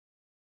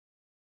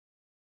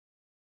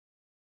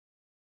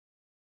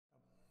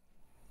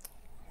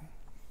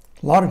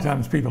A lot of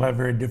times people have a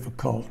very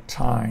difficult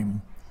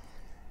time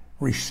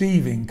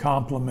receiving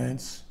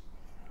compliments,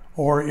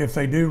 or if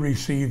they do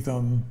receive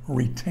them,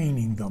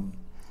 retaining them.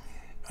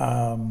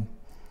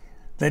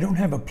 They don't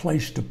have a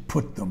place to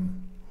put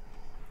them.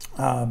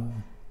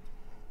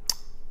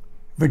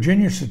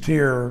 Virginia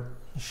Satir,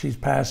 she's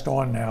passed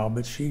on now,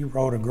 but she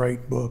wrote a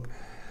great book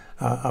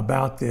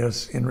about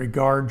this in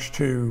regards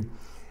to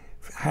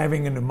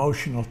having an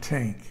emotional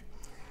tank.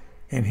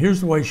 And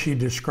here's the way she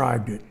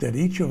described it, that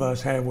each of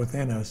us have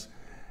within us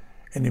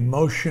an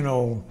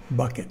emotional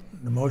bucket,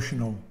 an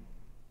emotional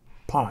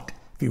pot,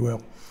 if you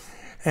will.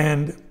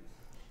 And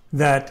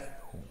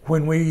that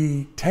when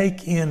we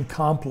take in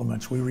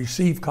compliments, we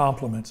receive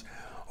compliments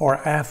or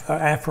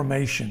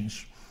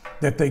affirmations,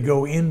 that they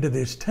go into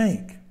this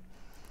tank.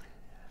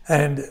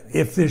 And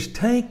if this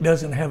tank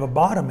doesn't have a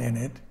bottom in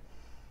it,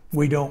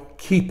 we don't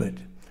keep it.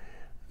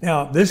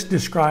 Now, this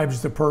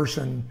describes the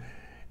person.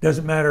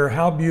 Doesn't matter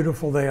how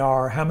beautiful they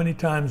are, how many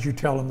times you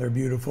tell them they're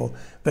beautiful,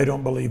 they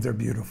don't believe they're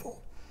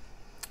beautiful.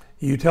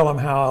 You tell them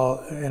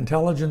how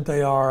intelligent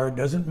they are,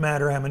 doesn't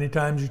matter how many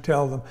times you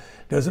tell them,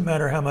 doesn't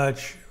matter how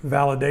much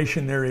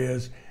validation there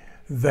is,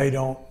 they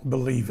don't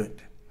believe it.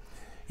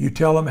 You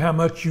tell them how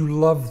much you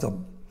love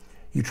them.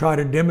 You try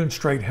to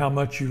demonstrate how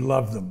much you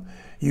love them.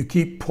 You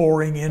keep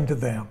pouring into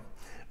them.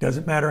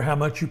 Doesn't matter how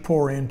much you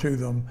pour into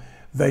them,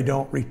 they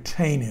don't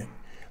retain it.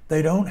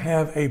 They don't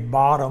have a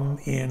bottom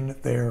in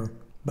their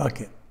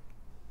bucket.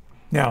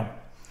 Now,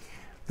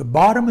 the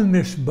bottom in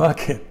this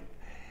bucket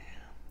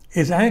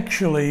is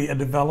actually a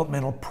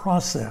developmental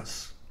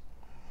process.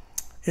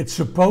 It's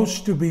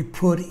supposed to be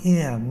put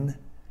in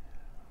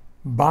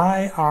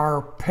by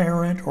our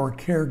parent or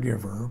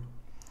caregiver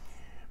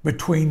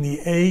between the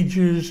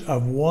ages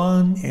of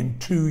 1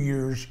 and 2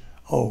 years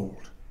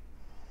old.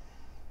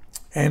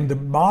 And the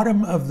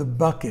bottom of the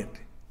bucket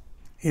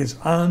is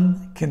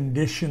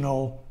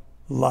unconditional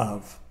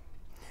love.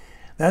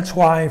 That's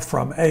why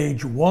from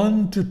age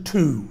 1 to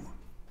 2,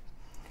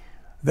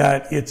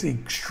 that it's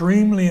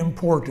extremely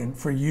important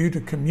for you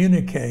to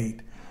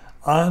communicate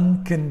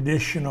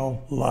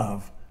unconditional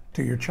love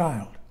to your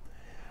child.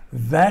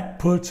 That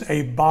puts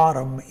a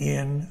bottom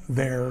in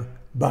their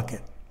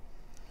bucket.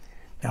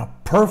 Now,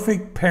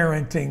 perfect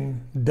parenting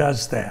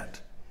does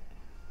that.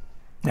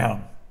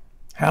 Now,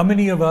 how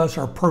many of us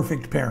are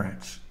perfect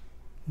parents?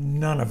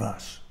 None of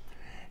us.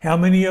 How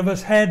many of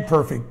us had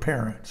perfect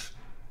parents?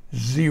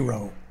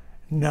 0.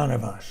 None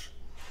of us.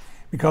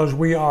 Because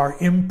we are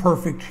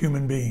imperfect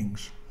human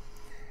beings.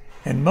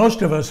 And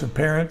most of us as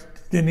parents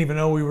didn't even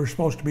know we were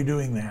supposed to be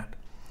doing that.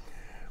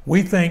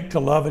 We think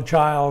to love a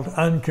child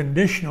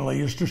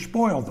unconditionally is to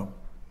spoil them.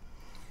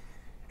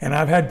 And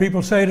I've had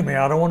people say to me,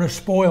 I don't want to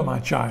spoil my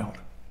child.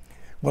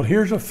 Well,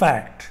 here's a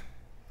fact.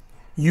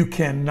 You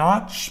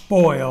cannot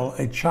spoil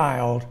a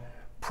child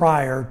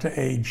prior to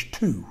age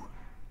 2.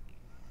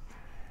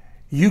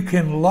 You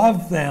can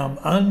love them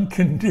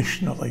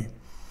unconditionally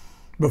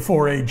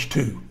before age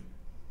 2.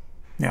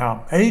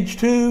 Now, age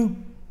 2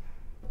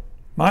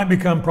 might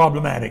become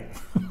problematic.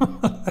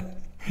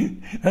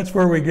 That's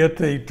where we get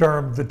the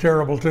term the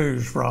terrible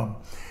twos from.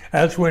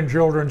 That's when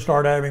children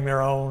start having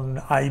their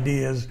own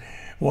ideas,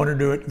 want to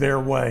do it their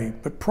way.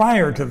 But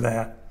prior to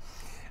that,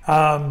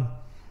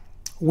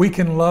 we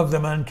can love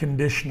them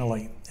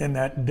unconditionally, and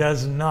that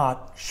does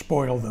not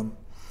spoil them.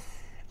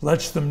 It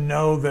lets them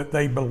know that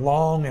they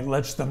belong. It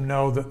lets them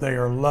know that they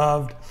are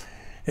loved.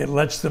 It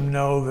lets them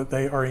know that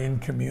they are in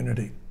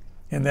community,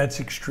 and that's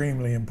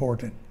extremely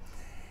important.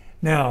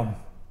 Now,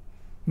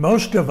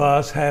 most of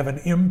us have an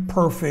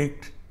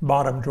imperfect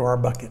bottom to our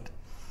bucket.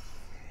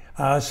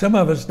 Some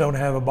of us don't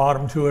have a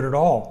bottom to it at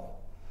all.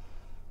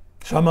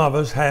 Some of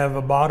us have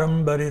a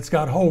bottom, but it's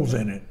got holes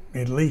in it.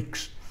 It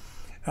leaks.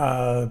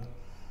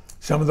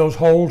 Some of those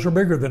holes are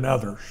bigger than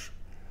others.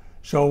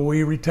 So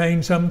we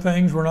retain some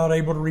things, we're not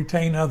able to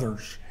retain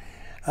others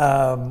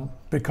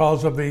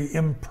because of the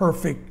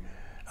imperfect,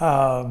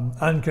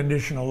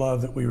 unconditional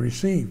love that we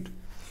received.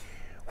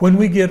 When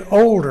we get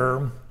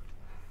older,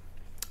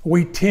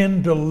 we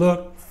tend to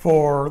look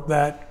for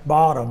that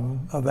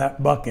bottom of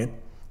that bucket,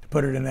 to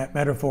put it in that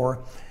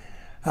metaphor.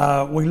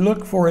 We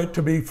look for it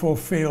to be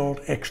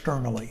fulfilled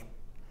externally,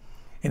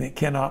 and it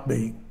cannot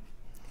be.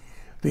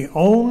 The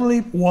only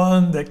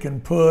one that can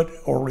put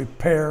or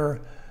repair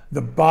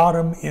the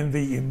bottom in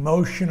the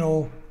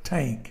emotional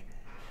tank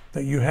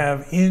that you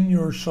have in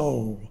your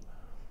soul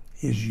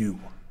is you.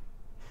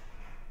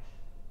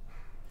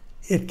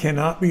 It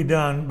cannot be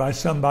done by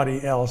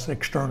somebody else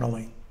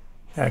externally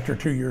after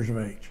 2 years of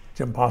age.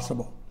 It's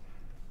impossible.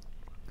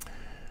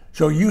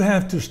 So you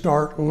have to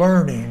start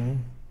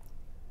learning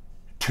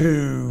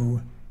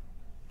to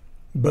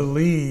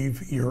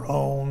believe your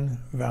own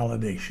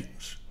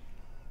validations.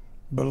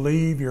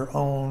 Believe your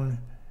own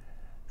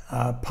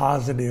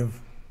positive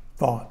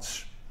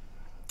thoughts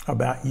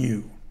about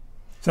you.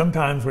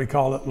 Sometimes we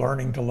call it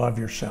learning to love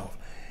yourself.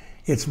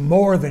 It's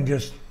more than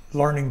just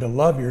learning to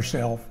love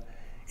yourself.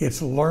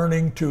 It's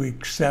learning to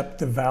accept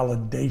the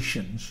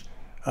validations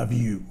of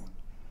you.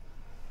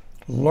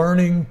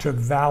 Learning to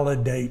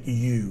validate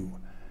you.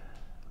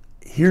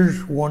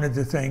 here's one of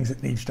the things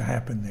that needs to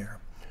happen there.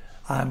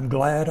 I'm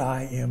glad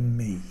I am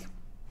me.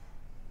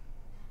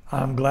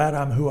 I'm glad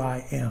I'm who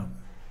I am.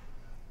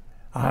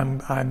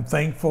 I'm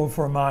thankful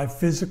for my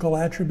physical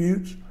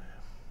attributes.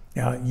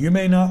 Now, you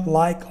may not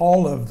like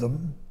all of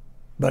them,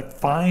 but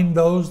find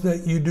those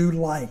that you do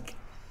like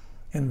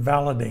and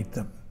validate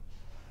them.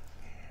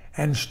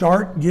 And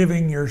start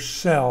giving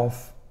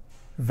yourself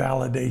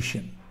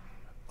validation,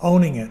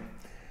 owning it.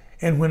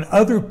 And when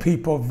other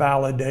people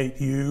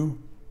validate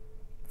you,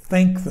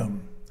 thank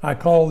them. I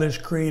call this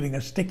creating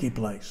a sticky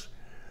place.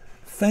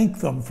 Thank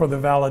them for the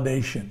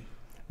validation.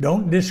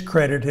 Don't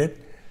discredit it.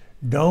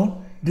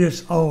 Don't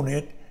disown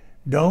it.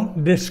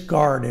 Don't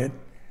discard it.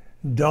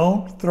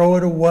 Don't throw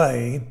it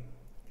away.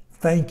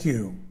 Thank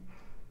you.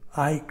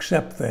 I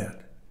accept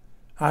that.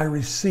 I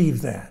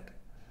receive that.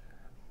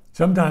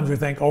 Sometimes we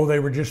think, oh, they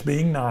were just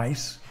being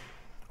nice,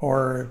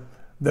 or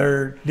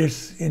they're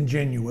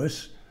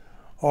disingenuous,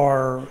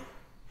 or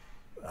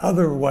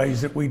other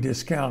ways that we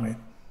discount it.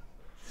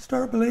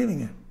 Start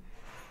believing it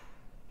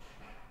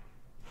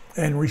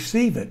and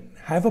receive it.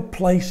 Have a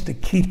place to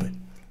keep it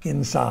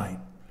inside.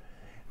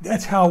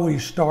 That's how we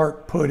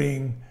start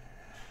putting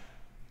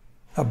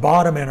a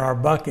bottom in our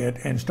bucket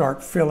and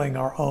start filling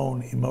our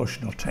own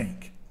emotional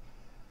tank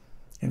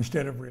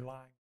instead of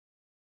relying.